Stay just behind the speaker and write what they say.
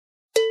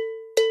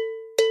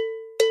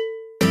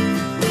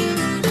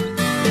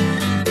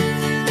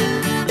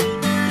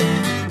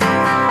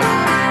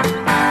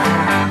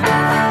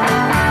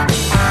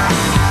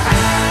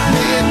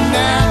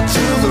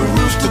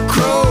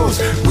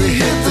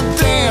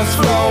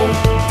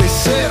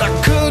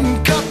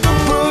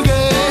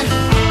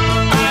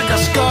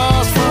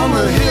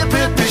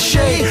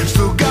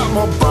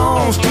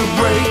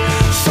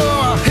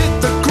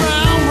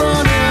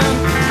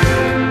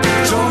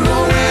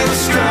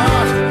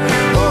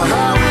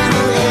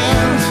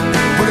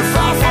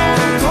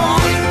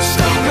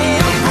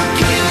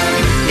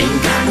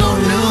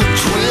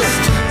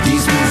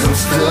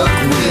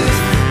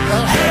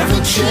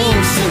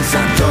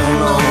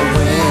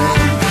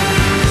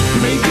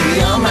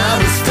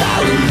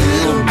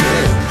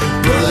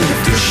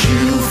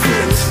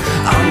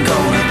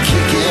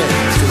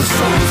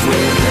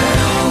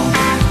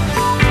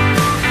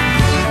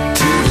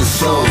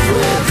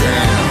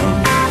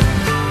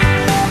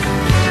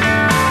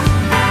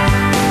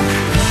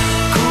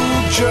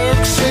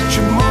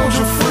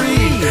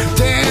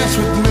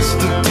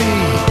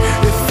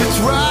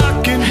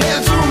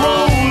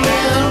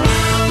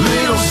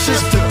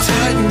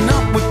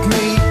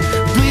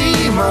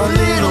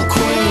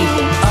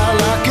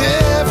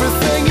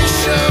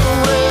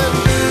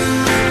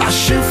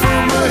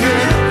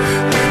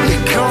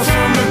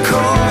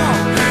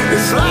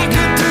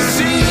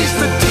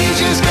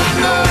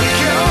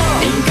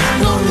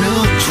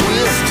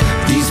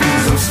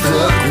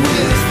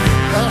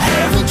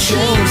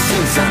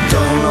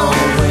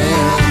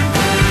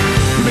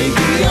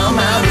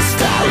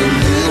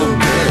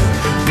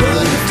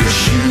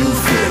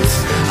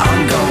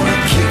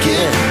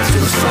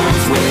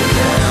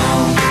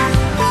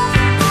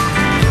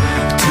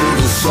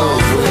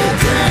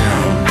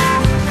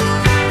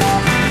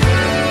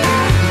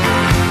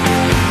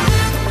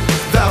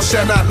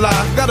shall not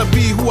lie. Gotta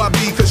be who I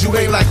be, cause you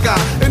ain't like I.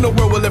 In a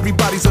world where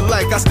everybody's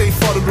alike, I stay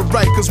far to the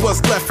right, cause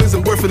what's left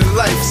isn't worth it in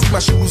life. See,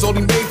 my shoes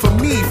only made for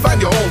me, find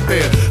your own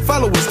pair.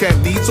 Followers can't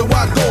lead, so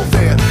I go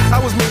there.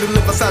 I was made to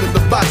live outside of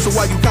the box, so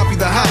while you copy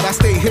the hot, I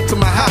stay hip to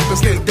my hop and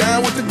stay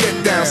down with the get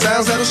down.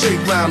 Sounds that'll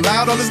shake ground,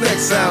 loud on this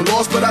next sound.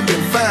 Lost, but I've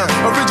been found.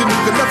 Original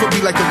could never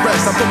be like the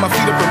rest. I put my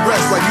feet up and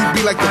rest, while you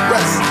be like the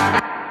rest.